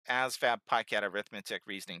ASVAB PiCAT Arithmetic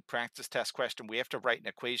Reasoning practice test question. We have to write an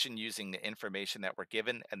equation using the information that we're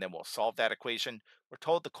given, and then we'll solve that equation. We're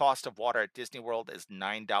told the cost of water at Disney World is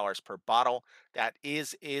 $9 per bottle. That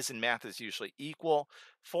is in math is usually equal.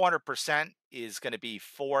 400% is going to be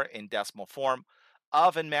 4 in decimal form.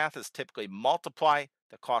 Of in math is typically multiply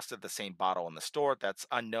the cost of the same bottle in the store. That's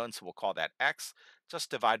unknown, so we'll call that x.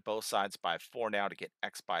 Just divide both sides by 4 now to get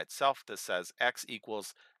x by itself. This says x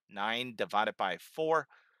equals 9 divided by 4.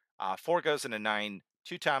 4 goes into 9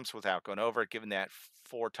 two times without going over. Given that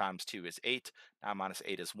 4 times 2 is 8, 9 minus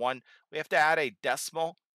 8 is 1. We have to add a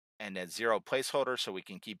decimal and a 0 placeholder so we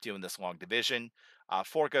can keep doing this long division.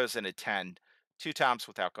 4 goes into 10 two times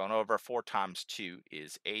without going over. 4 times 2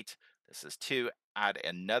 is 8. This is 2. Add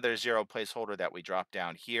another 0 placeholder that we drop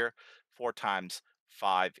down here. 4 times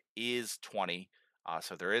 5 is 20.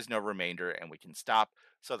 So there is no remainder and we can stop.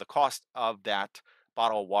 So the cost of that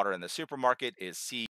bottle of water in the supermarket is C